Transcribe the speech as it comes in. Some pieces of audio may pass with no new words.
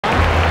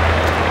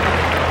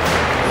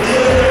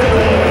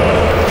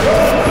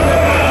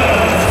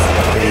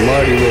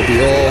will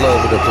be all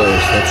over the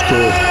place. That's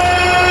cool.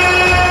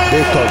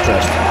 Big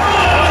contrast.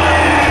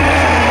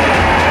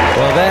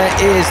 Well, there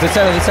is the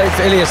tale of the tape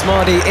for Ilies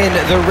Mardhi in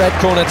the red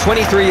corner.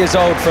 23 years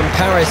old from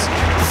Paris,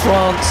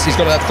 France. He's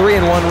got a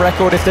 3-1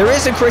 record. If there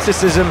is a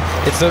criticism,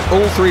 it's that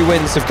all 3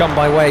 wins have come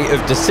by way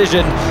of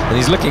decision, and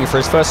he's looking for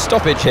his first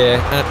stoppage here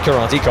at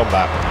Karate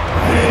Combat.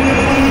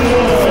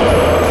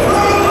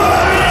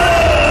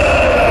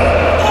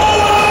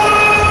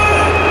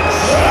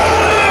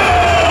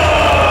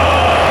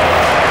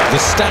 The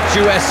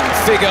statuesque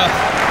figure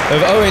of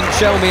Eoghan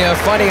Chelmiah,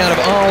 fighting out of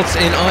Arles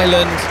in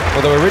Ireland,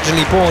 although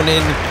originally born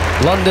in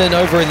London,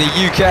 over in the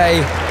UK,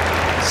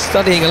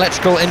 studying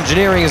electrical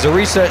engineering as a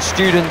research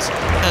student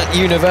at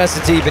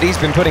university, but he's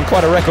been putting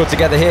quite a record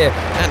together here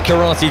at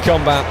Karate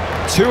Combat.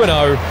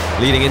 2-0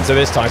 leading into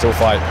this title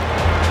fight.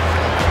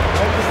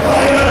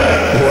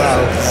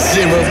 Wow,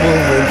 0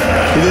 movement.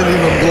 He didn't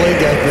even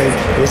blink, I think.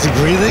 Was he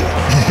breathing?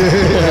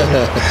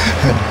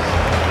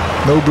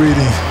 No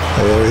breathing.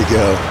 There we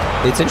go.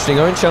 It's interesting,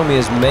 Eoghan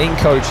Chelmiah's main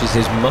coach is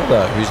his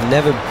mother, who's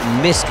never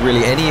missed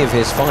really any of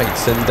his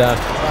fights, and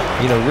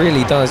you know,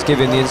 really does give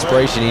him the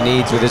inspiration he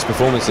needs with his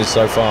performances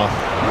so far.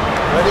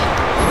 Ready?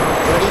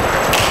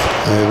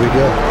 There we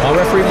go. Our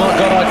referee Mark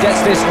Goddard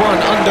gets this one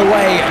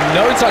underway.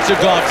 No touch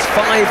of gloves.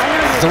 5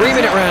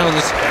 3-minute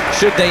rounds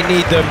should they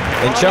need them.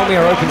 And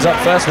Chelmiah opens up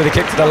first with a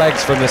kick to the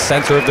legs from the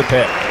center of the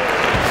pit.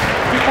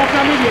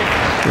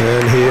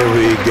 And here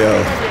we go.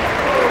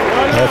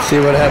 Let's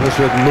see what happens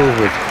with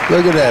movement.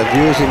 Look at that,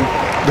 using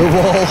the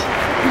wall.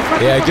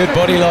 Yeah, good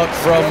body lock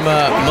from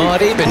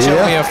Mardhi, but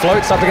Chelmiah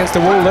floats up against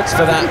the wall, looks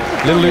for that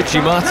little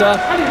Uchimata,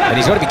 and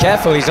he's got to be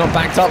careful, he's not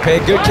backed up here.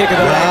 Good kick of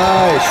the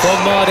leg from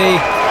Mardhi,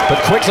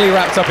 but quickly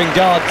wrapped up in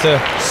guard to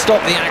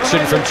stop the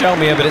action from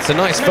Chelmiah, but it's a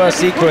nice first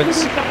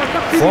sequence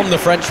from the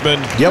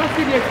Frenchman. Yep.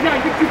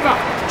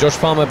 Josh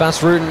Palmer,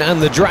 Bas Rutten,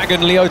 and the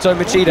Dragon Lyoto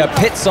Machida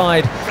pit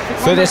side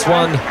for this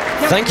one.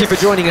 Thank you for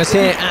joining us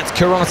here at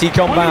Karate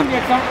Combat.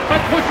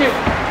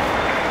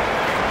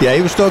 Yeah,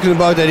 he was talking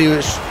about that he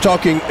was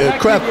talking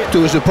crap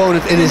to his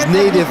opponent in his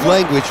native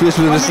language, which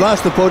with his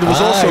last opponent was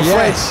also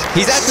French.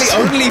 He's actually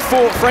only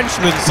fought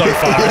Frenchmen so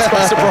far. It's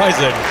quite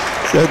surprising.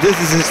 So this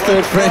is his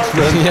 3rd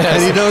Frenchman, and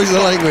he knows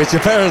the language,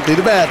 apparently,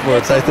 the bad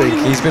words, I think.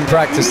 He's been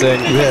practicing.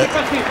 Yeah.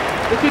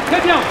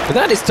 But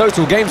that is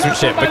total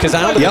gamesmanship, because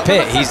out of the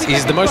pit,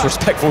 he's the most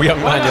respectful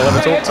young man you'll ever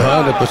talk to.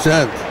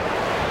 100%.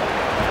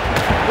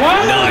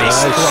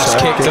 Nice cross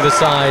kick to the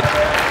side.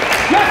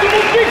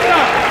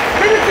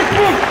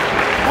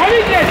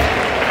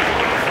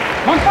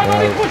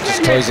 Well,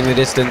 just closing the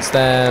distance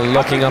there,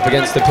 locking up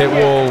against the pit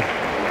wall.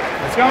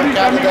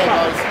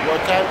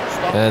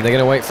 And they're going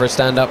to wait for a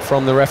stand-up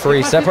from the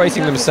referee,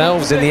 separating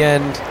themselves in the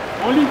end.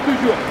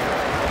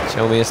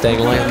 Chelmiah staying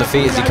light on the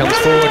feet as he comes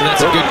forward, and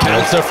that's a good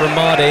counter from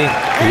Mardhi.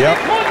 Yep,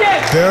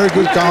 very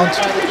good count.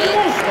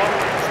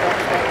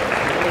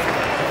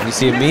 You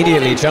see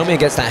immediately Chelmiah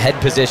gets that head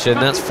position,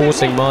 that's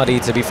forcing Mardhi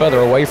to be further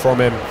away from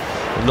him,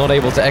 not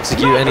able to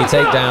execute any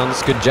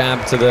takedowns. Good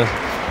jab to the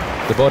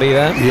body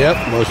there.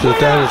 Yep, most of the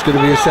time it's going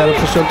to be a setup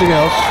for something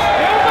else.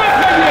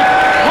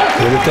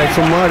 Good attack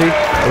from Mardhi.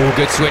 Oh,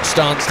 good switch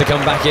stance to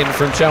come back in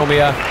from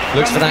Chelmiah.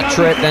 Looks for that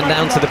trip, then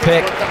down to the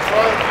pick. Good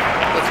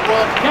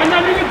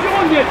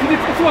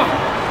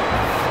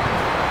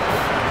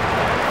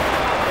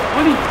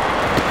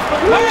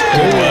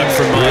work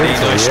from Mardhi,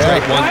 nice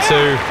straight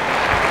 1-2.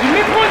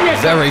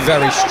 Very,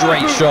 very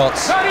straight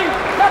shots.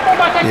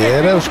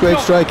 Yeah, that was great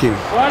striking.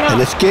 And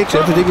his kicks,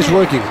 everything is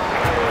working.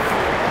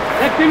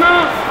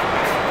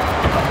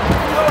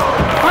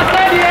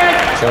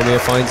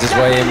 Chelmiah finds his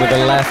way in with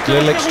a left,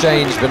 little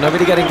exchange, but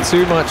nobody getting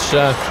too much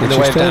in the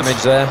way of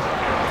damage there.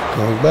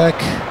 Going back.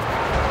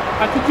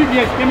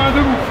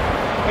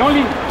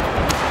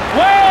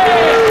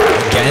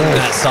 Again,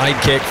 that side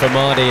kick for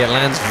Mardhi. It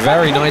lands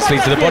very nicely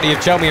to the body of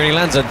Chelmiah, and he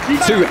lands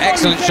 2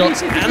 excellent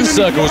shots and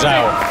circles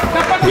out.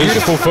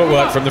 Beautiful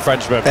footwork from the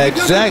Frenchman.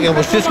 Exactly, I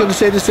was just going to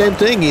say the same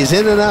thing. He's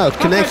in and out,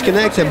 connects,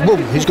 and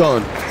boom, he's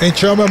gone. And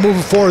Chelmiah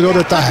moving forward all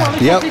the time.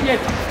 Yep,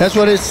 that's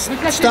what his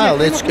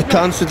style, it's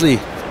constantly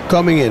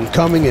coming in, you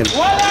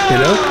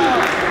know?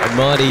 And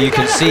Mardhi, you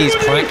can see he's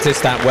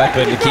practiced that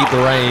weapon to keep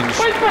the range.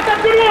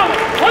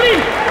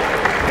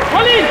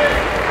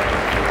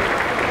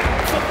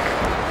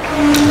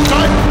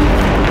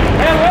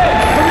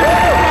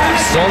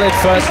 Solid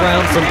first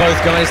round from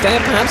both guys there.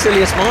 Perhaps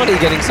Ilies Mardhi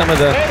getting some of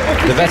the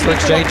better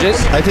exchanges.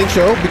 I think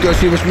so, because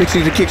he was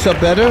mixing the kicks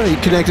up better. He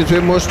connected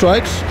with more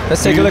strikes.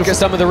 Let's take a look at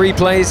some of the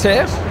replays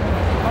here.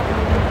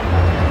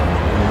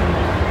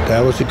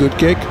 That was a good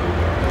kick.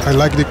 I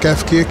like the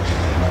calf kick,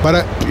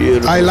 but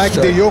I like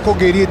the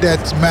Yokogiri that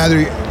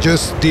Mardhi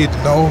just did.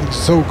 No,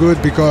 so good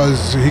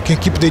because he can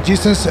keep the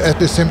distance, at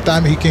the same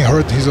time he can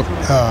hurt his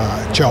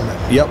Chelmiah.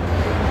 Yep.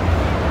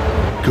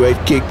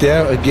 Great kick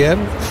there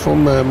again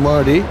from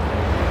Mardhi.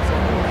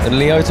 And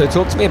Lyoto,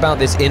 talk to me about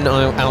this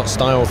in-out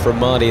style from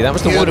Mardhi. That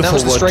was the one. That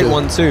was the straight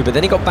 1-2. But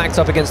then he got backed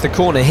up against the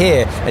corner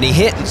here, and he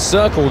hit and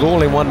circled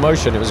all in one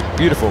motion. It was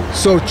beautiful.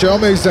 So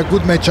Chelmiah is a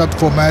good matchup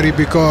for Mardhi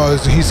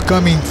because he's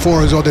coming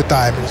forwards all the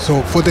time.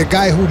 So for the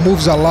guy who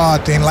moves a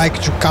lot and like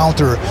to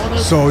counter,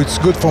 so it's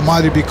good for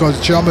Mardhi because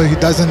Chelmiah, he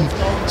doesn't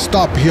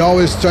stop. He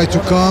always tries to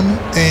come,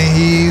 and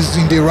he's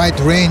in the right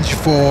range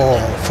for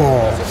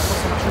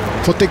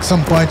take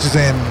some punches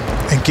and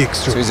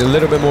kicks too. So he's a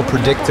little bit more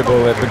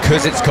predictable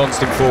because it's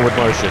constant forward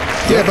motion.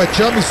 Yeah, but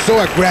Chelmiah is so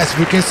aggressive.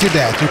 You can see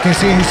that. You can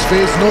see in his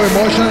face, no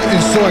emotion,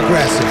 and so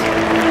aggressive.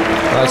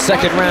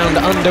 Second round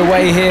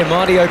underway here.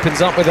 Mardhi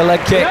opens up with a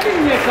leg kick.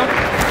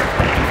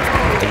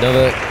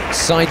 Another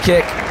side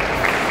kick.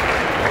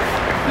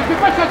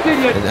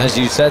 And as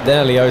you said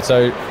there,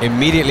 Lyoto,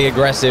 immediately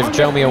aggressive.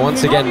 Chelmiah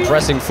once again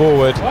pressing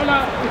forward.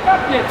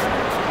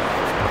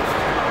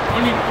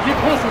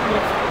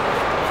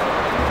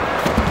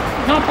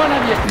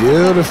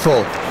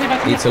 Beautiful.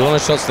 Needs a lot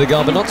of shots to the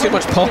guard, but not too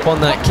much pop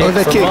on that kick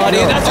from Mardhi.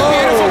 No. And that's a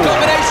beautiful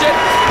combination.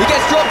 He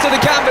gets dropped to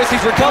the canvas.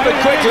 He's recovered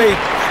quickly.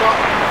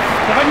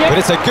 But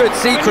it's a good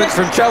sequence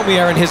from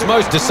Chelmiah in his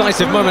most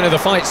decisive moment of the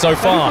fight so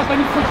far.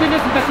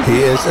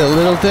 He is a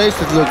little dazed,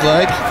 it looked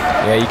like.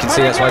 Yeah, you can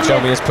see that's why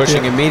Chelmiah is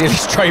pushing immediately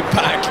straight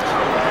back.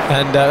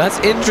 And that's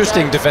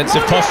interesting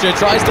defensive posture.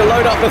 Tries to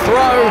load up the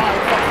throw.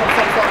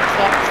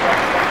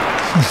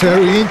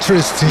 Very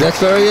interesting. That's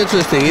very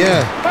interesting,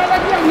 yeah.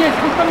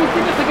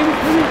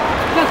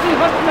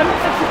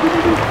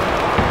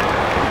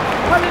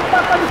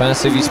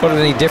 Bas, have you spotted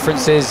any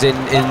differences in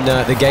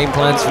the game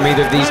plans from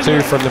either of these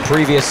two from the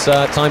previous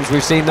times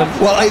we've seen them?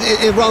 Well,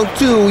 in round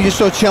 2, you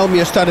saw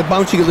Chelmiah started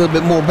bouncing a little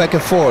bit more back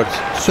and forth.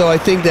 So I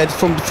think that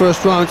from the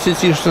first round,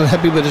 since he was not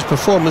happy with his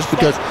performance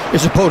because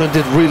his opponent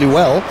did really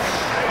well,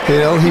 you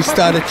know, he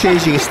started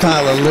changing his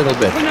style a little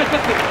bit.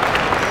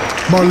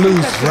 More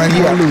loose, right?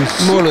 Yeah, more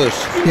loose. More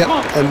loose,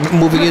 yeah. And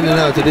moving in and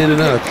out and in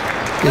and out.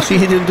 You see,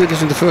 he didn't do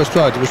this in the first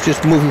round. He was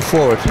just moving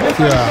forward.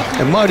 Yeah.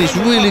 And Mardhi's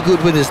really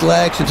good with his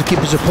legs and to keep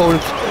his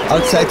opponent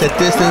outside that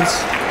distance.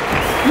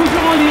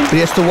 But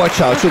he has to watch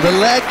out. So the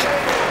leg,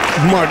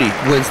 Mardhi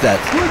wins that.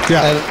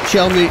 Yeah. And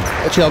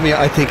Chelmiah,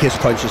 I think his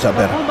punches are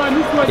better.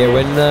 Yeah,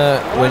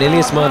 when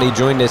Ilies Mardhi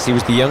joined us, he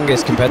was the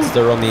youngest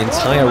competitor on the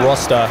entire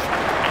roster.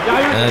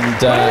 And,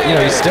 you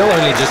know, he's still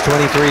only just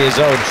 23 years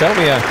old.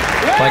 Chelmiah,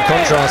 by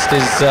contrast,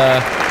 is,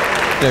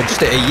 you know,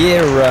 just a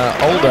year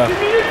older.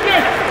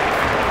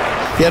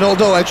 Yeah, and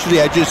although actually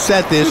I just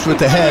said this with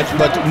the head,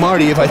 but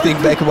Mardhi, if I think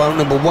back around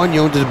number 1,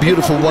 you know, the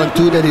beautiful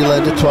 1-2 that he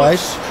landed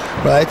twice,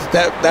 right?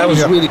 That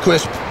was really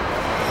crisp.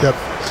 Yep.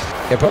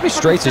 Yeah, probably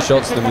straighter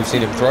shots than we've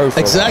seen him throw for.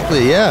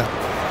 Exactly, yeah.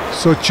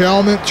 So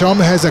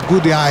Chelmiah has a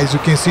good eyes. You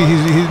can see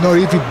he's not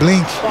even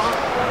blink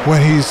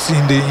when he's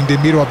in the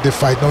middle of the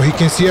fight. No, he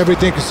can see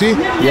everything. You see?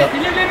 Yep.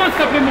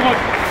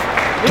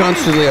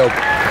 Constantly open.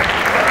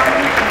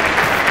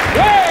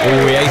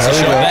 Oh, he ace a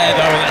shot there,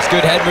 though, and that's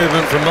good head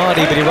movement from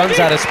Mardhi, but he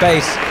runs out of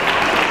space.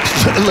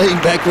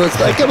 Laying backwards,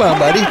 like, come on,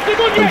 buddy.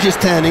 I'm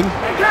just tanning.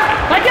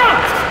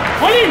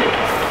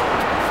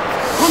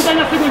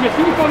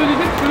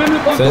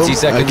 30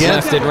 seconds again.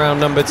 left in round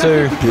number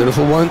 2.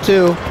 Beautiful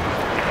 1-2.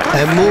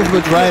 And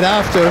movement right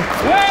after.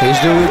 He's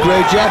doing a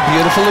great job.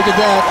 Beautiful, look at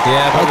that.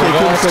 Yeah, but okay,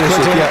 couldn't finish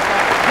it, yeah.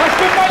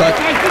 But,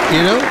 you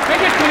know,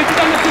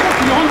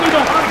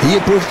 he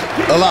improved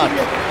a lot.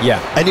 Yeah.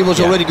 And he was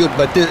already good,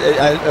 but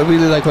I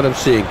really like what I'm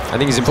seeing. I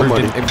think he's improved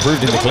in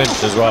the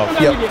clinch as well.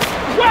 Yep.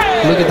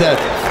 Look at that.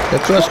 The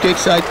cross kick,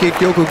 side kick,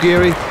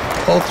 Yokogiri,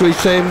 all three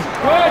same.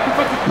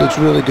 Looks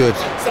really good.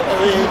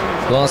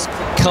 Last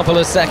couple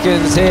of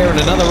seconds here and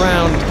another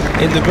round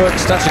in the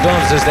books. Touch of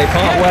gloves as they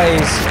part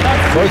ways.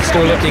 Both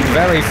still looking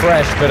very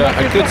fresh, but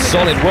a good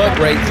solid work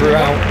rate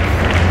throughout.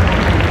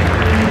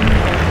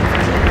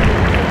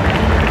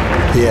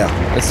 Yeah.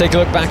 Let's take a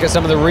look back at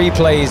some of the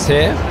replays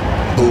here.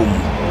 Boom.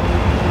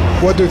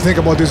 What do you think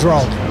about this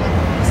round?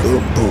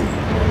 Boom, boom.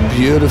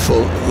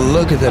 Beautiful.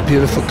 Look at that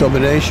beautiful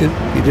combination.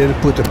 He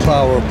didn't put the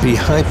power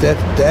behind that.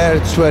 There,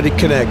 it's where they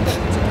connect.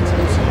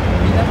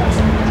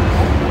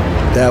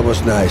 That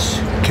was nice.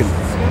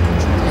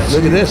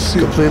 Look at this.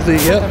 Completely,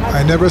 yeah.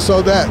 I never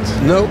saw that.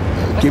 No.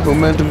 Keep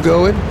momentum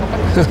going.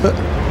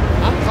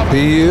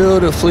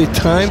 Beautifully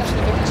timed.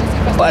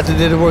 But it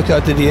didn't work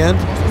out in the end.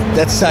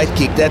 That side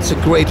kick, that's a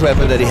great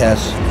weapon that he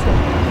has.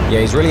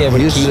 Yeah, he's really able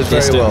to keep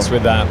distance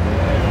with that.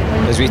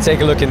 As we take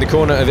a look in the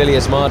corner of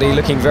Ilies Mardhi,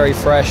 looking very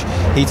fresh.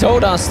 He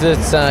told us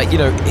that, you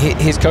know,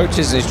 his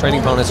coaches and his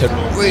training partners had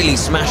really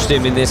smashed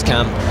him in this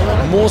camp,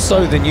 more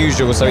so than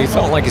usual, so he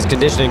felt like his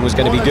conditioning was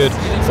going to be good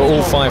for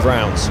all 5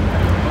 rounds.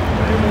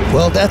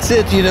 Well, that's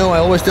it, you know, I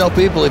always tell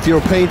people, if you're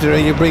a painter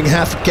and you bring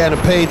half a can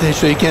of paint and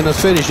so you cannot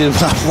finish it,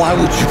 why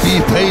would you be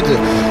a painter?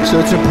 So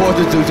it's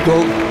important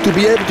to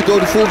be able to go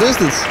the full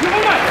distance.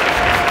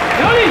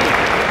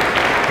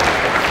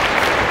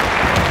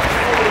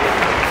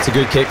 It's a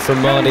good kick from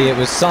Mardhi. It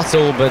was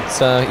subtle, but,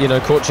 you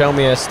know, caught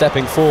Chelmiah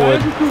stepping forward.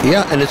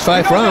 Yeah, and it's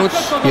 5 rounds,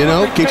 you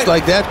know, kicks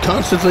like that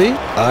constantly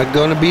are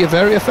going to be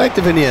very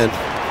effective in the end.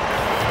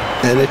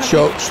 and it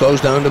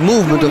slows down the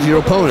movement of your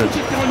opponent.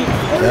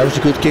 That was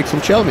a good kick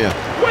from Chelmiah.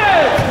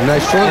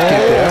 Nice front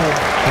kick there.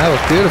 That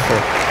was beautiful.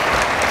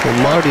 From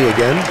Mardhi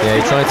again. Yeah,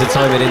 he tried to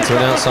time it into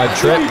an outside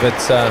trip, but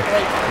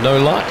no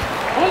luck.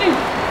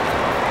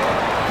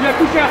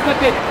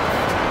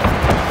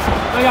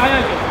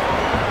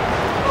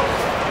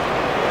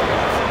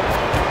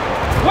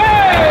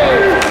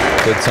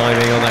 Good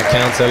timing on that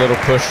counter, a little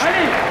push.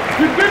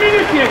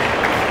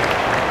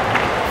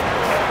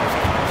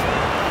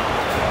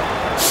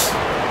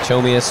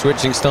 Chelmiah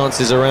switching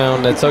stances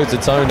around, they're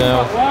toe-to-toe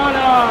now.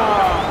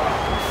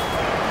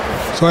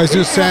 So as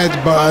you said,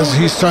 Buzz,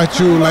 he's trying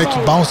to like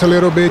bounce a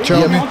little bit,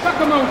 Chelmiah.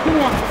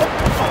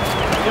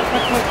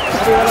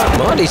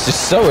 Mardhi's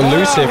just so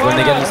elusive when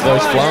they get into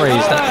those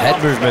flurries. That head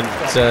movement,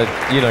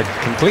 you know,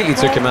 completely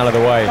took him out of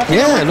the way.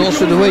 Yeah, and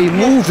also the way he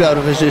moved out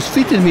of his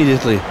feet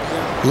immediately.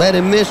 Let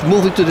him miss,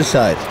 moving to the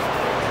side.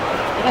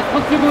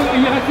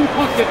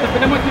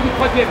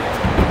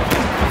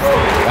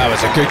 That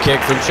was a good kick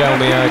from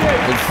Chelmiah.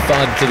 Good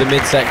thud to the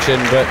midsection,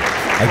 but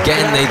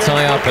again they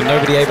tie up and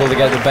nobody able to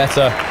get the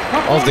better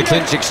of the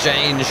clinch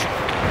exchange.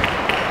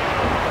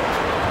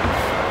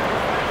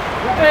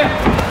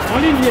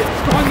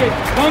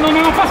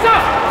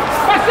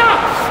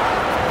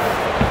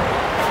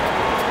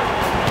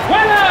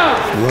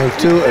 Well,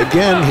 two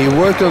again, he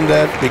worked on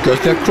that because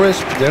they're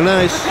crisp, they're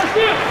nice.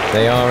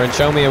 They are, and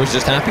Chelmiah was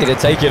just happy to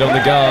take it on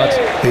the guard.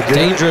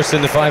 Dangerous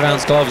in the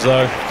 5-ounce gloves,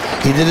 though.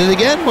 He did it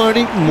again,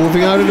 Mardhi,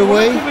 moving out of the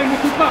way.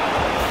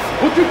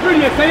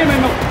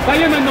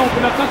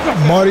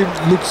 Mardhi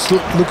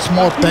looks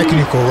more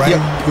technical, right?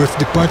 Yep. With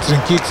the punches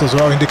and kicks as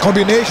well, and the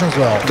combinations as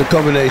well. The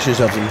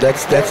combinations of them,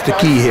 that's the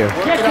key here.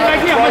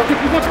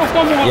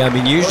 Yeah, I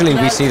mean, usually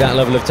we see that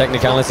level of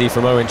technicality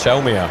from Owen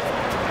Chelmiah.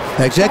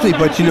 Exactly,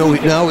 but you know,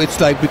 now it's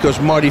like because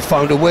Mardhi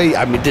found a way.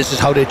 I mean, this is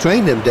how they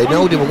trained him. They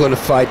know they were going to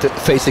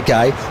face a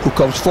guy who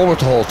comes forward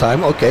the whole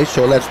time. Okay,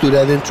 so let's do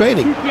that in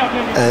training.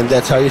 And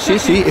that's how you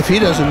see, if he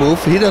doesn't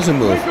move, he doesn't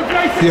move.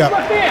 Yeah.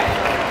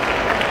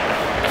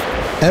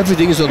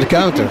 Everything is on the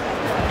counter.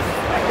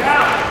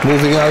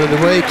 Moving out of the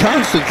way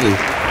constantly.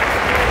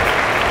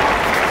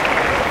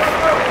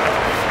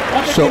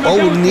 So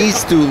Owen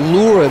needs to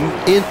lure him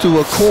into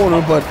a corner,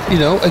 but you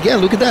know,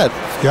 again, look at that.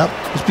 Yep.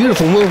 It's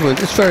beautiful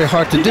movement. It's very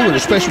hard to do, and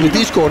especially with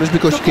these corners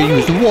because you can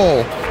use the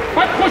wall.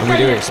 And we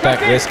do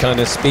expect this kind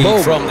of speed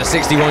from the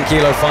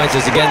 61-kilo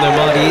fighters. Again, though,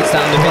 Mardhi eats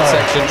down the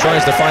midsection,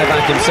 tries to fight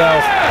back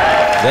himself.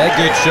 They're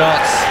good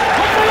shots.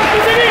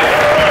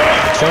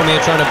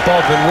 Chelmiah trying to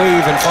bob and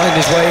weave and find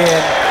his way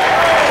in.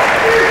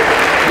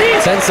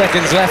 10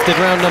 seconds left in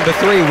round number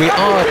 3. We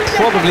are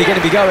probably going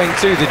to be going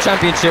to the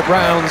championship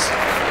rounds.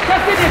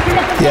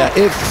 Yeah,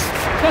 if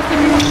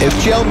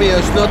Chelmiah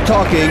is not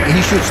talking,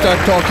 he should start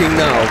talking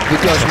now,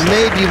 because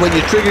maybe when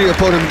you trigger your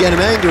opponent and get him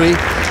angry,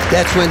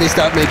 that's when they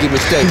start making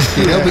mistakes,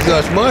 you know,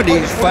 because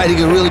Mardhi is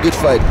fighting a really good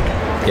fight.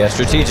 Yeah,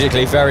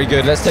 strategically very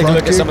good. Let's take a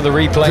look at some of the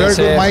replays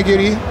here.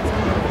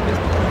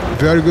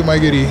 Very good,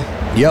 Maigiri.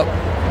 Yep.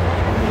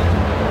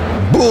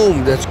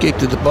 Boom, that's kick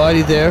to the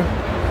body there.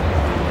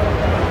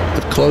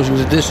 But closing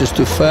the distance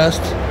too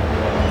fast.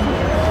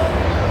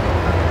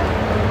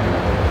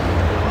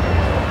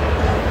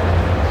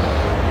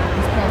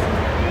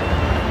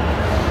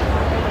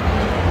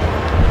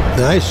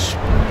 Nice.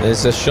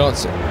 There's a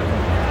shot.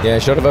 Yeah, a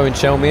shot of Owen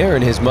Chelmiah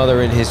and his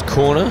mother in his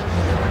corner.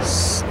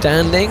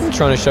 Standing,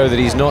 trying to show that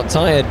he's not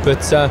tired. But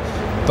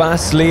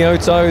Bas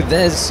Lyoto,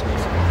 there's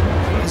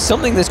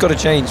something that's got to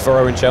change for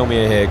Owen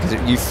Chelmiah here, because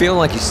you feel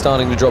like he's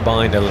starting to drop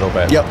behind a little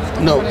bit. Yep.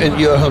 No, and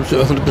you're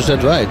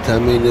 100% right. I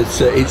mean, it's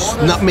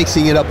not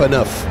mixing it up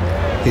enough.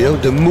 You know,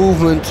 the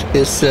movement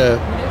is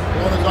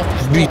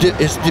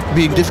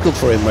being difficult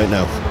for him right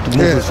now. The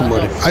movement from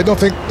Mardhi. I don't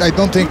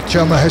think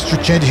Chelmiah has to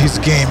change his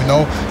game. You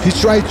know, he's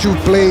trying to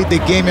play the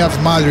game of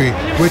Mardhi,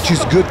 which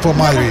is good for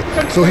Mardhi.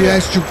 So he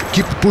has to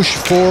keep push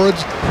forward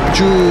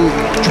to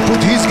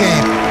put his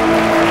game.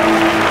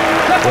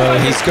 Well,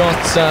 he's got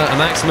a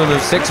maximum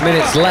of 6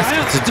 minutes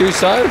left to do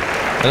so.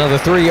 Another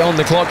 3 on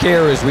the clock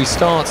here as we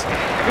start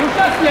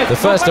the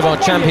first of our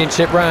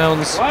championship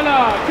rounds.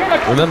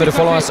 Remember to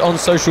follow us on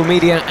social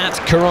media at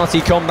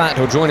Karate Combat,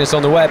 or join us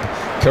on the web,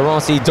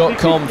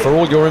 karate.com, for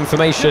all your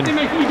information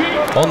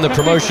on the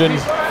promotion.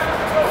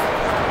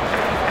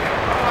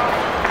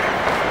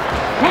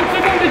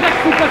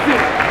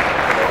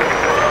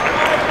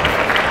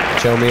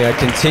 Chelmiah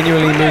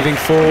continually moving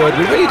forward.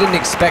 We really didn't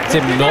expect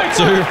him not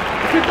to,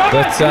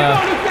 but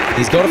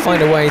he's got to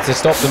find a way to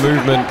stop the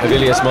movement of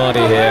Ilies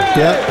Mardhi here.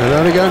 Yeah,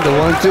 and again, the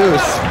 1-2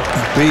 is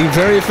being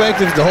very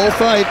effective the whole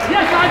fight.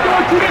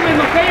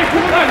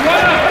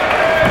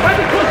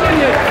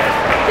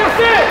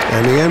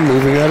 And again,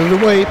 moving out of the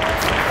way.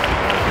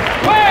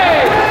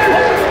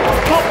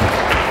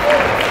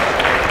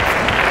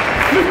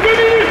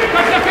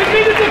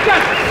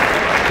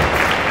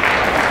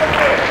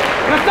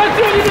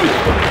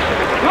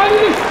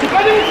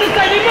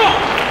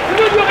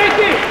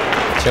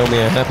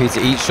 Chelmiah happy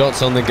to eat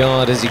shots on the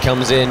guard as he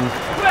comes in.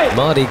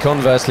 Mardhi,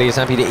 conversely, is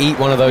happy to eat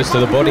one of those to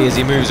the body as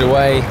he moves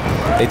away.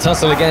 They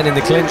tussle again in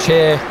the clinch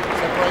here.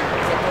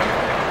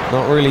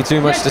 Not really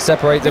too much to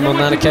separate them on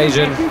that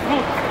occasion.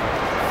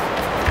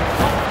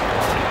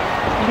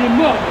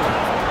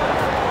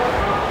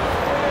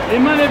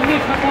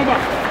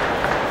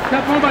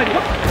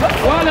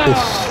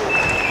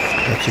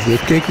 That's a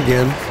good kick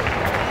again.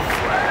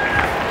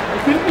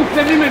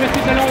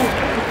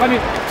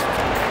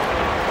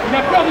 Il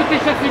a peur de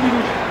t'échasser,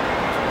 Milouche.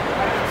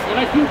 Il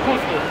reste une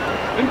crosse.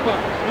 Même pas.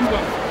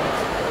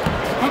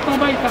 Quand en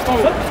bas, il tape en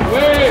haut.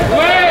 Ouais.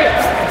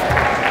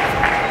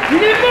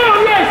 Il est mort,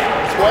 yes.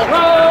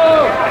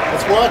 Bravo.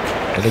 Let's work.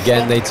 And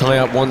again, they tie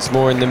up once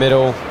more in the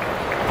middle.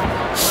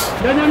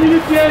 Dernière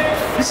minute,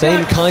 yes.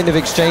 Same kind of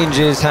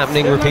exchanges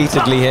happening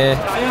repeatedly here.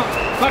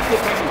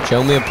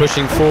 Chelmiah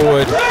pushing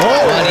forward.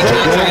 Mardhi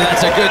countering.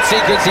 That's a good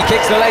sequence. He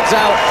kicks the legs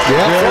out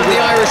from the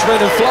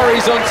Irishman and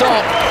flurries on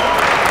top.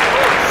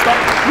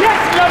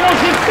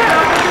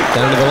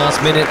 Down to the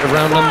last minute of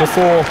round number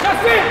 4.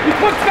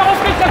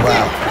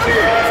 Wow.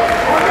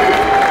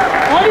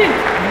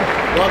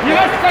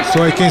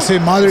 So I can say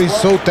Mardhi is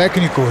so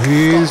technical.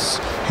 He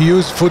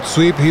used foot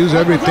sweep, he used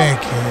everything.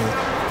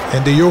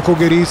 And the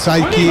Yokogiri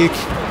side kick,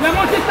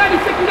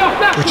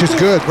 which is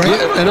good, right?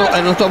 Yeah, and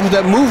on top of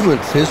that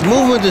movement, his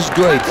movement is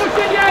great.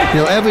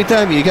 You know, every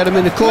time you get him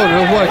in the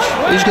corner, watch,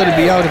 he's going to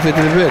be out of it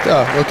in a bit.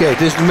 Oh, okay,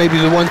 this is maybe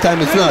the one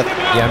time it's not.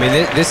 Yeah, I mean,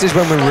 this is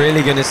when we're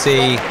really going to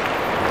see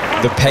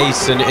the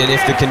pace and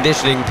if the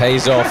conditioning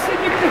pays off.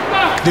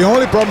 The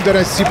only problem that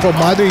I see for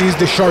Mardhi is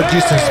the short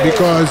distance,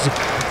 because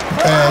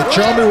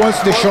Chelmiah wants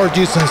the short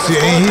distance,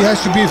 and he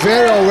has to be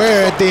very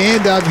aware at the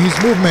end of his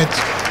movement.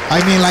 I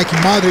mean, like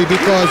Mardhi,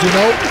 because, you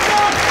know,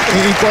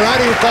 in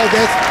karate you call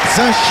that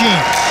zanshin.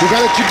 You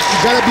gotta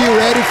be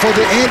ready for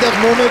the end of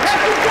movement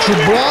to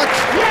block,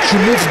 to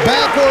move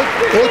backward,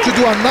 or to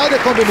do another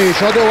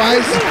combination.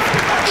 Otherwise,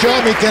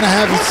 Chelmiah can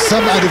have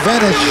some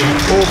advantage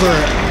over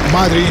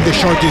Mardhi in the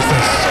short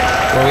distance.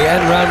 Well, we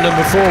end round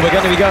number 4. We're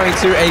going to be going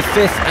to a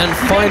 5th and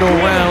final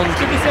round.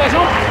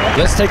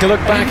 Let's take a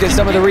look back at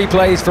some of the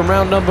replays from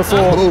round number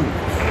 4. Boom.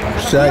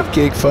 Side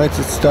kick, fights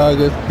its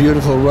target.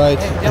 Beautiful right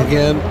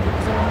again.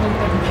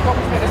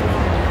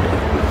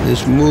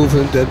 This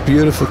movement, that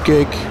beautiful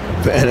kick.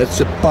 And it's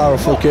a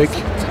powerful kick.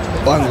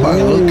 Bang,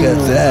 bang, look at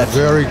that.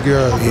 Very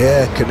good.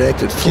 Yeah,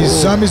 connected full.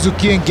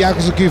 Kizamizuki and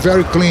Gyakuzuki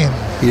very clean.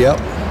 Yep.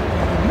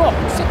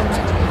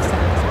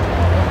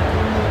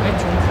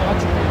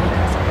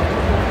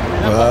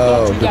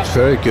 Wow, that's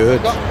very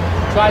good.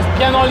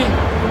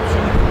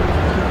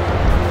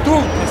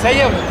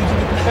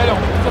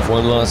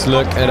 One last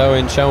look at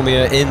Eoghan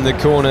Chelmiah in the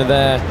corner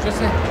there.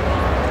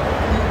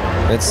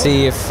 Let's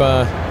see if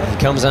he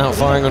comes out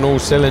firing on all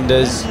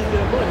cylinders.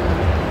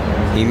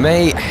 He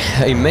may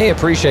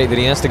appreciate that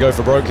he has to go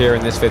for broke here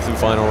in this 5th and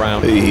final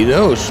round. He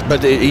knows,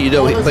 but you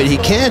know, but he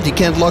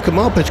can't lock him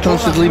up. It's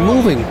constantly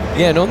moving.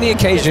 Yeah, and on the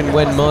occasion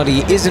when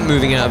Mardhi isn't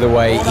moving out of the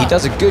way, he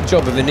does a good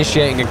job of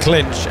initiating a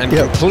clinch and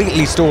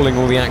completely stalling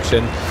all the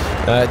action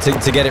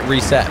to get it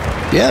reset.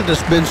 Yeah,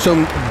 there's been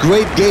some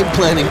great game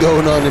planning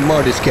going on in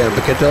Mardhi's camp,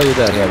 I can tell you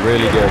that. Yeah,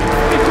 really good.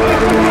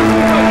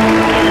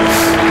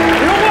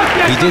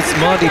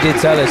 Mardhi did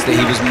tell us that he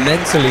was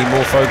mentally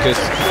more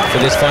focused for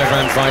this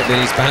 5-round fight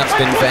than he's perhaps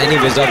been for any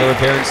of his other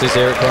appearances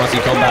here at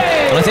Karate Combat,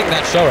 and I think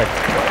that's showing.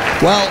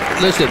 Well,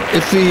 listen,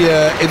 if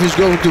he's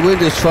going to win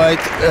this fight,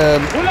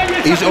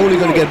 he's only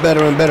going to get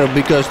better and better,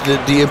 because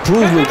the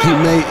improvements he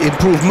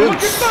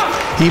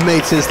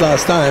made since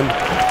last time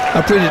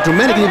are pretty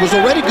dramatic. He was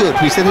already good.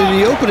 We said in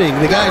the opening,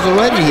 the guy's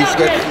he's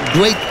got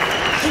great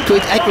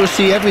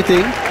accuracy,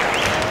 everything.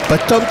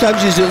 But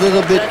sometimes he's a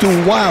little bit too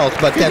wild,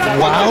 but that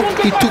wild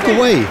he took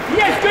away.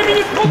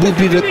 Would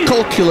be the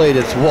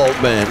calculated wild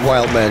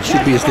man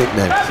should be his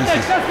nickname.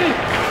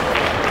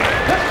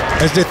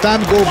 As the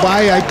time go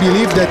by, I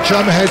believe that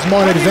Chelmiah has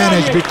more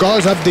advantage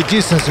because of the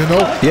distance, you know.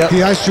 Yep. He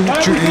has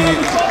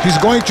he's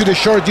going to the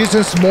short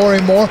distance more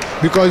and more,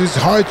 because it's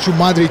hard to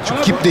Mardhi to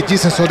keep the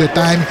distance all the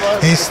time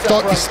and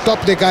stop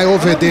the guy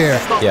over there,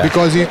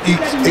 because it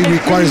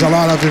requires a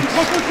lot of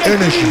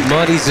energy.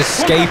 Mardhi's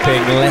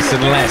escaping less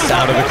and less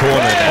out of the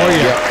corner now. Oh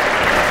yeah.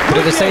 But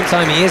at the same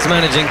time, he is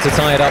managing to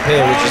tie it up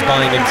here, which is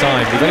buying him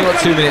time. We've only got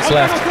 2 minutes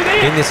left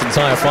in this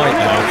entire fight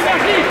now.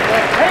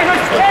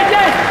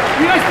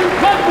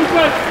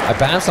 I'd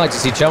perhaps like to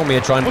see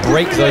Chelmiah try and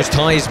break those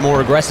ties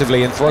more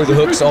aggressively and throw the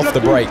hooks off the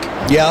break.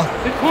 Yeah.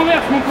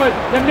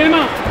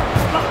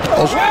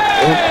 Oh,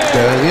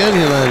 there again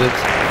he landed.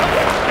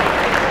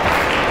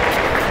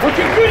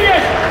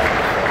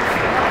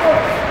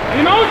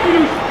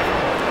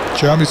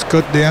 Chelmiah's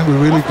cut the angle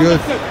really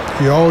good.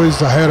 He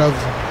always ahead of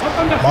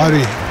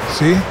Mardhi.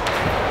 See?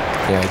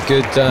 Yeah,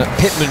 good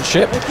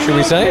pitmanship, should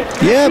we say?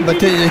 Yeah, but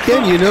then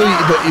again, you know,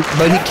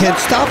 but he can't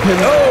stop him.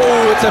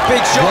 Oh, it's a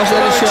big shot.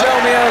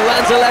 Chelmiah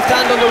lands a left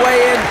hand on the way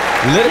in.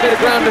 A little bit of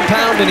ground and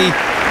pound, and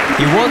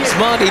he wants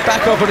Mardhi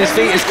back up on his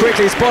feet as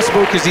quickly as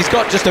possible, because he's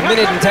got just 1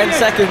 minute and 10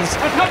 seconds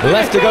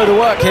left to go to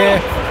work here.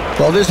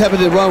 Well, this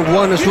happened in round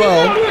 1 as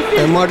well,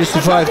 and Mardhi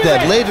survived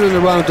that. Later in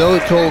the round, though,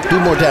 it will do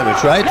more damage,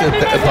 right?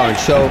 A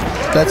punch. So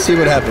let's see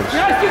what happens.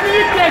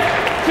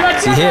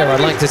 See here, I'd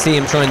like to see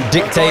him try and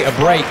dictate a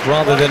break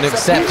rather than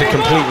accept a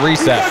complete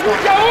reset.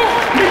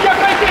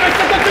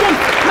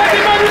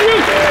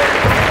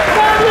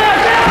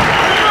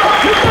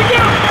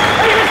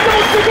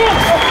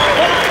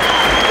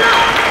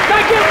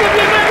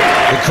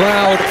 The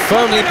crowd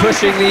firmly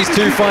pushing these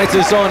two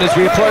fighters on as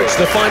we approach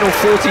the final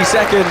 40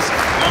 seconds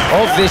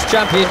of this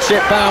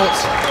championship bout.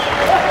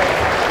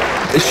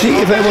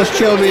 See, if I was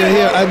Chelmiah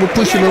here, I would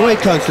push him away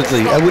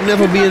constantly. I would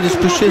never be in this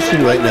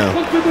position right now.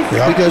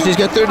 Because he's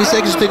got 30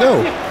 seconds to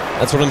go.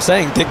 That's what I'm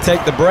saying,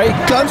 dictate the break.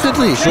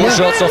 Constantly. Short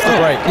shots off the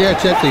break. Yeah,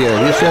 exactly, yeah,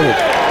 you said it.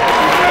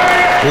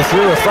 We're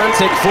through a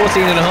frantic 14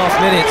 and a half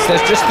minutes.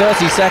 There's just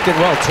 30 seconds,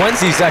 well,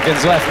 20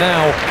 seconds left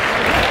now.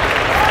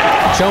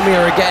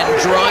 Chelmiah again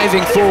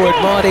driving forward.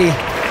 Mardhi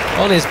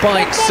on his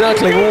bike,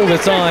 circling all the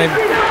time.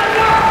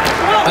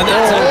 And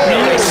that's a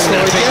nice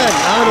snapping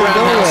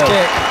roundhouse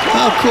kick.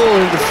 How cool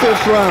in the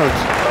 5th round.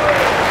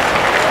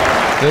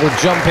 Little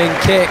jumping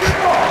kick.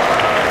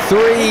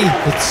 3,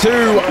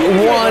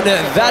 2, 1.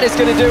 That is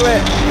going to do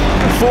it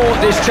for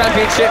this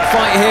championship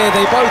fight here.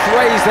 They both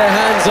raise their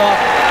hands up.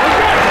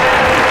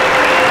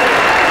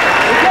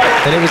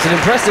 And it was an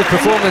impressive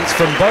performance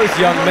from both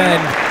young men.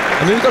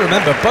 I mean, we've got to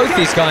remember, both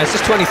these guys,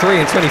 just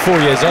 23 and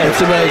 24 years old.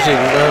 It's amazing.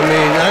 I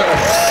mean,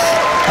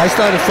 I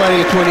started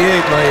fighting at 28,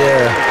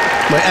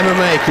 my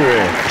MMA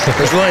career. It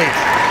was late.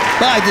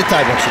 But I did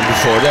Thai boxing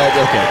before that,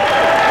 okay.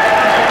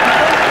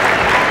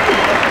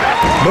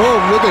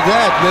 Boom, look at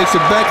that, makes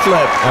a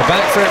backflip. A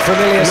backflip from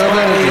Ilies.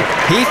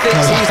 He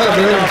thinks he's done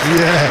enough.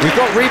 Yeah. We've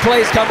got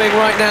replays coming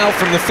right now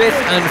from the 5th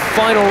and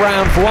final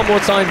round. For one more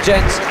time,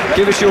 gents,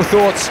 give us your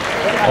thoughts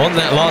on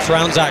that last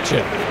round's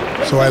action.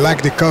 So I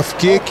like the cuff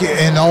kick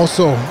and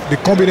also the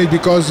combination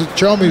because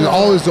Chelmiah is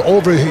always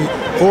over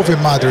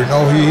Mardhi, you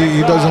know. He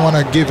doesn't want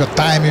to give a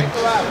timing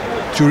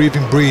to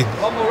even breathe.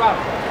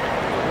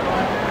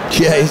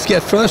 Yeah, he's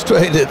get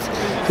frustrated.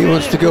 He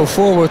wants to go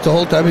forward the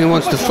whole time. He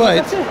wants to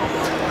fight.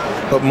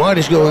 But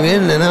Mardhi's going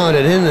in and out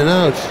and in and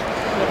out.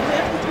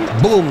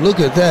 Boom, look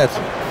at that.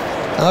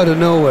 Out of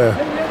nowhere.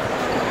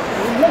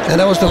 And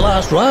that was the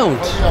last round.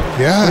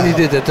 Yeah. When he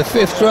did it, the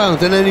 5th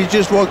round. And then he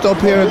just walked up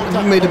here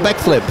and made a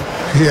backflip.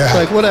 Yeah. It's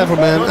like, whatever,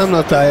 man. I'm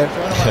not tired.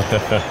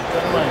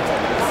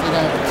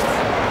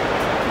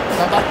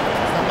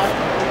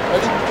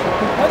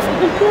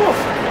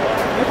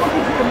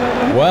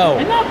 Well,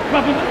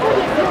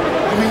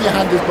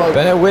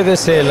 bear with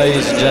us here,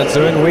 ladies and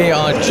gentlemen. We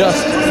are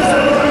just...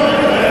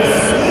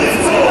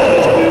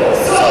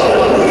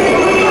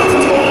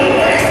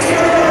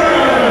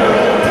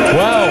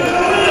 Well,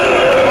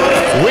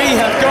 we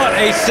have got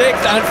a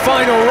 6th and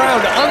final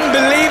round.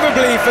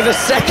 Unbelievably, for the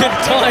 2nd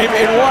time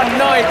in one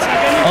night,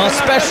 our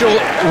special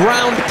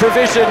round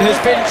provision has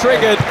been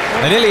triggered.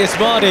 And Ilies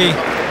Mardhi...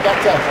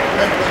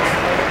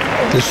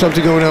 There's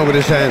something going on with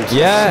his hand.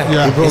 Yeah.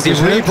 Has he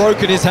really hand?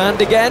 broken his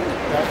hand again?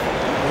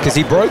 Because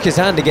he broke his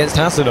hand against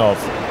Hasanov.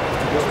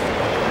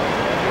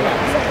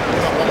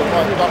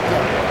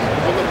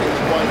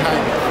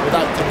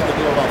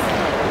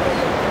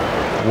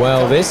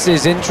 Well, this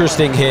is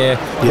interesting here.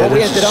 Yeah, what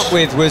we ended up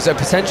with was a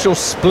potential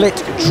split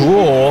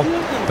draw,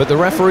 but the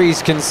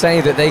referees can say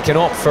that they can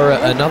opt for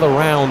another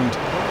round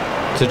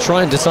to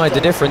try and decide the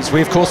difference.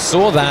 We, of course,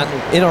 saw that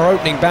in our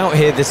opening bout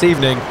here this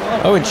evening.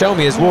 Owen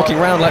Chelmiah is walking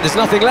around like there's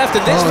nothing left,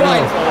 and this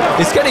fight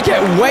is going to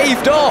get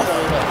waved off.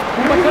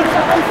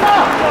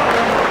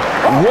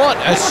 What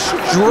a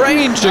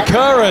strange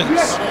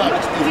occurrence.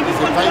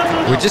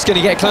 We're just going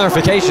to get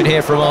clarification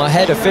here from our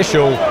head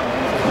official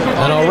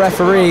and our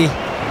referee.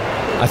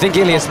 I think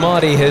Ilies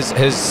Mardhi has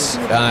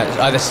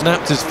either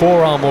snapped his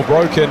forearm or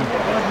broken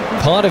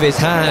part of his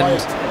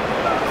hand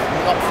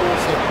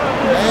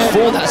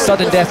for that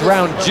sudden death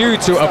round due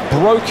to a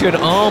broken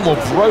arm or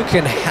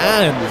broken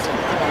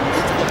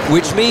hand,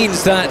 which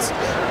means that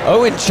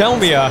Owen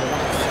Chelmiah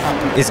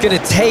is going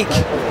to take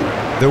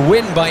the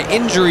win by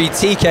injury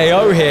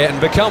TKO here and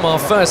become our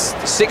first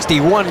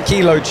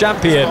 61-kilo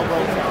champion.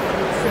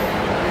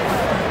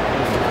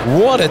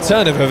 What a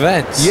turn of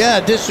events. Yeah,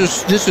 this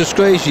is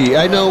crazy.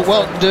 I know,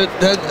 well,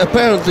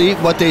 apparently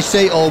what they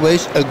say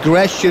always,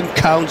 aggression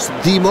counts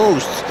the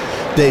most,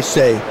 they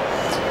say.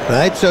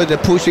 Right, so the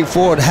pushing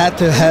forward had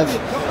to have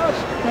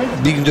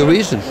been the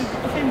reason.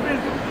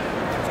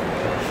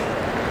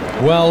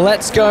 Well,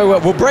 let's go.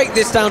 We'll break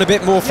this down a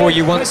bit more for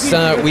you once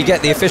we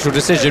get the official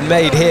decision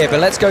made here. But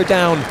let's go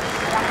down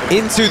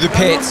into the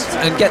pit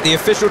and get the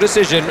official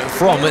decision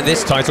from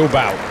this title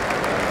bout.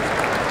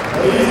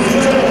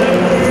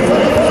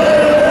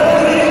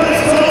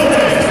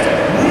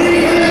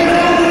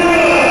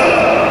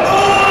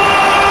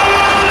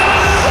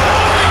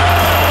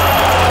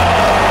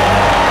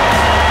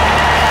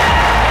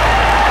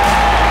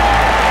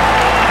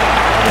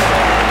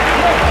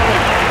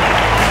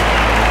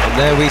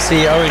 There we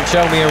see Owen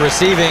Chelmiah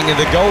receiving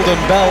the golden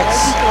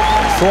belts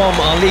from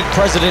our league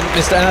president,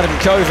 Mr. Adam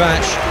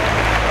Kovac,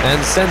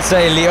 and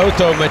Sensei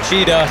Lyoto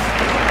Machida.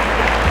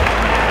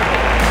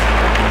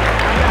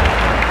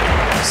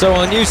 So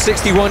our new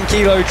 61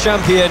 kilo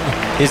champion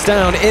is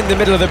down in the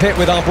middle of the pit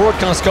with our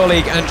broadcast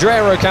colleague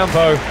Andrea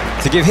Ocampo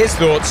to give his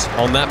thoughts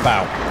on that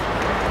bout.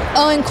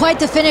 Oh, and quite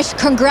the finish.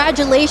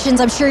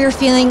 Congratulations. I'm sure you're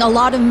feeling a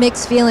lot of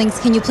mixed feelings.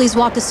 Can you please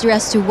walk us through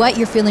as to what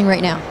you're feeling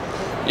right now?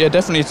 Yeah,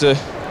 definitely. It's a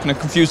kind of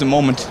confusing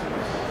moment.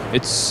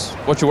 It's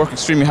what you work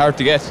extremely hard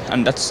to get,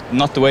 and that's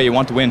not the way you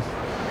want to win.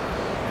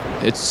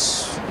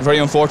 It's very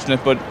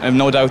unfortunate, but I have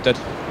no doubt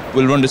that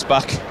we'll run this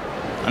back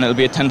and it'll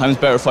be a 10 times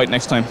better fight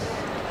next time.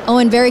 Oh,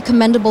 and very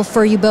commendable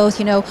for you both.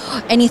 You know,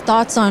 any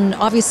thoughts on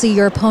obviously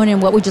your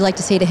opponent? What would you like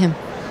to say to him?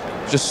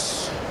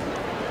 Just,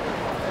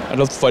 I'd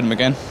love to fight him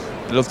again.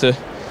 I'd love to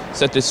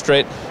set this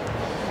straight.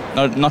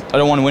 I don't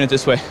want to win it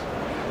this way.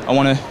 I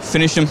want to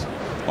finish him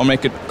or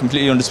make it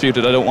completely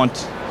undisputed. I don't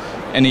want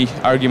any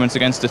arguments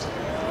against it.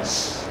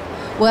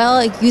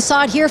 Well, you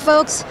saw it here,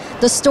 folks.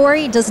 The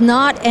story does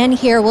not end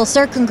here. Well,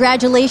 sir,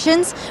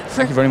 congratulations.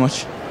 Thank you very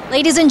much.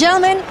 Ladies and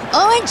gentlemen,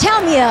 Eoghan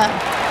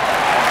Chelmiah.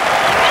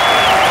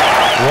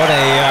 What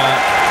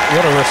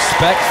a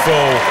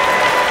respectful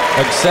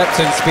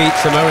acceptance speech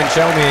from Eoghan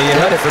Chelmiah. You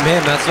heard it from him.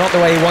 That's not the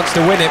way he wants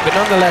to win it, but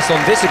nonetheless, on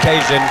this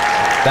occasion,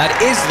 that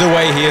is the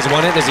way he has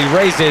won it, as he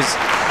raises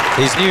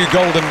his new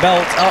golden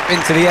belt up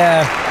into the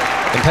air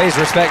and pays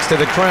respects to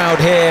the crowd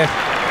here.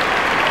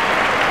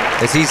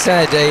 As he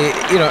said,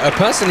 a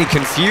personally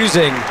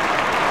confusing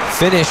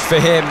finish for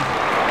him.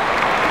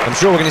 I'm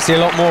sure we're going to see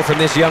a lot more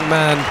from this young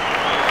man.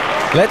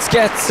 Let's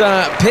get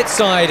pit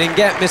side and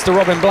get Mr.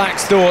 Robin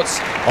Black's thoughts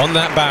on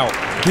that bout.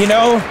 You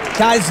know,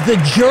 guys, the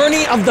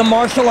journey of the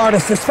martial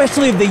artist,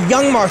 especially of the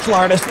young martial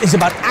artist, is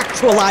about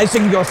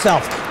actualizing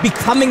yourself,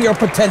 becoming your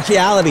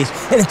potentialities.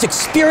 And it's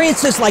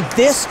experiences like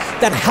this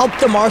that help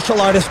the martial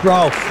artist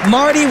grow.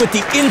 Mardhi, with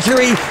the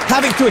injury,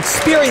 having to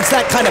experience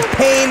that kind of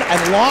pain and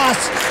loss,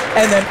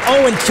 and then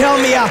Eoghan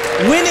Chelmiah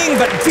winning,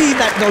 but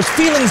those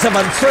feelings of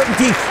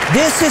uncertainty.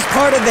 This is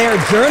part of their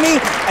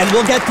journey, and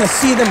we'll get to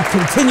see them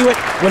continue it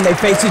when they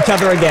face each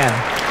other again.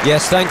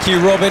 Yes, thank you,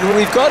 Robin.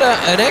 We've got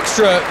an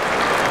extra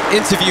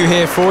interview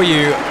here for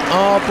you.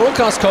 Our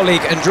broadcast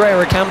colleague Andrea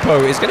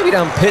Ocampo is going to be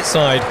down pit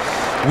side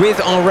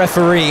with our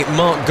referee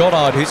Mark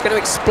Goddard, who's going to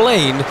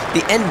explain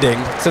the ending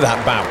to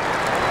that bout.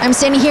 I'm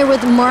standing here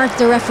with Mark,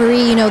 the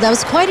referee. You know, that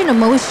was quite an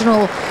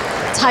emotional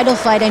title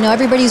fight. I know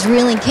everybody's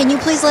reeling. Can you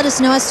please let us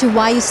know as to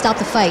why you stopped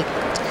the fight?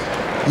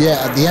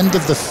 Yeah, at the end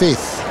of the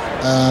fifth,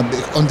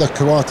 under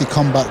karate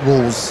combat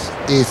rules,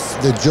 if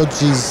the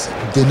judges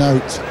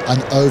denote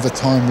an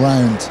overtime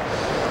round,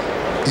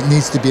 it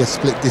needs to be a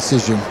split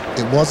decision.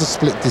 It was a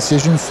split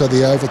decision, so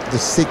the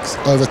sixth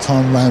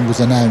overtime round was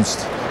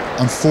announced.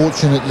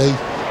 Unfortunately,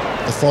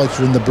 the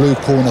fighter in the blue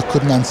corner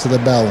couldn't answer the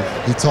bell.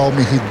 He told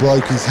me he'd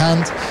broke his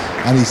hand,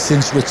 and he's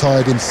since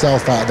retired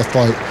himself out of the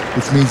fight,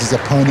 which means his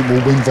opponent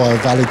will win via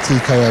valid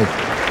TKO.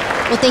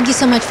 Well, thank you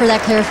so much for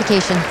that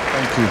clarification.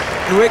 Thank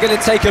you. We're going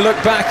to take a look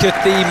back at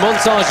the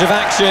montage of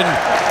action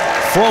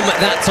from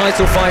that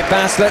title fight,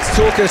 Bas. Let's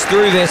talk us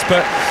through this,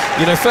 but,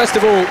 you know, first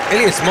of all,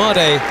 Ilies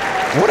Mardhi,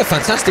 what a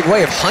fantastic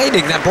way of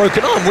hiding that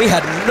broken arm. We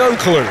had no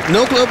clue.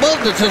 No clue. Well,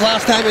 the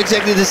last time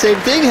exactly the same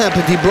thing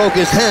happened. He broke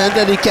his hand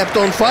and he kept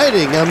on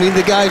fighting. I mean,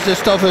 the guy's as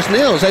tough as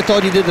nails. I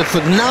thought he did a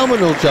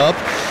phenomenal job.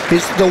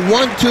 The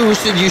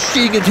 1-2s, and you're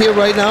seeing it here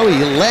right now, he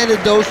landed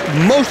those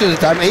most of the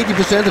time,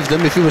 80% of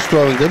them if he was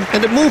throwing them,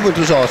 and the movement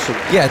was awesome.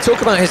 Yeah,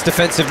 talk about his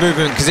defensive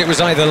movement, because it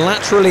was either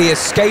laterally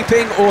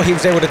escaping or he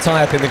was able to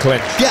tie up in the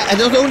clinch. Yeah, and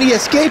not only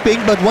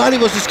escaping, but while he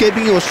was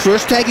escaping, he was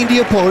first tagging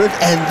the opponent,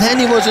 and then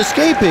he was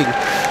escaping.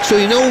 So,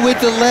 you know, with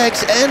the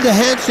legs and the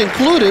hands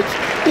included,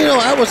 you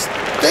know, I was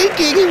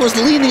thinking he was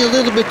leaning a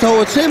little bit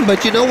towards him,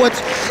 but you know what?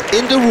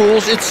 In the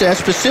rules it says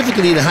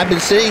specifically, and I've been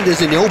saying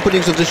this in the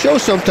openings of the show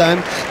sometime,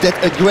 that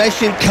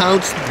aggression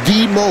counts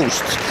the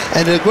most.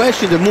 And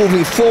aggression, the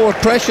moving forward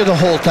pressure the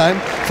whole time,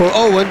 for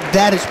Eoghan,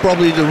 that is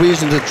probably the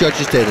reason the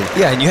judges did it.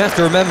 Yeah, and you have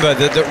to remember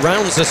that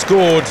rounds are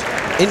scored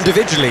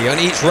individually on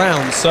each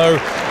round, so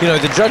you know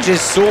the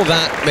judges saw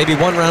that maybe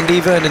 1 round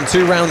even and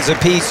 2 rounds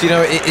apiece. You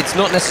know, it's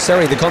not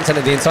necessarily the content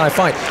of the entire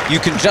fight.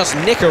 You can just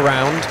nick a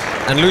round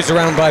and lose a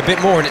round by a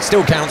bit more and it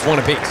still counts 1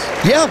 apiece.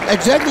 Yeah,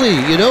 exactly.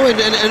 You know, and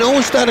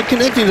Eoghan started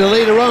connecting the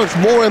later rounds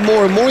more and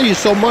more and more. You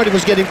saw Mardhi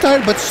was getting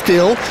tired, but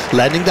still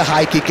landing the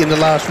high kick in the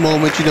last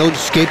moment, you know,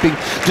 escaping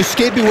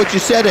what you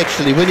said.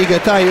 Actually, when he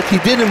got tired, he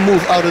didn't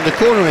move out of the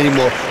corner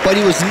anymore, but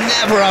he was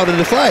never out of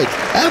the fight,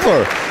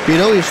 ever. You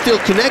know, he's still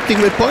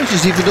connecting with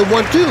punches, even the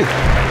 1-2.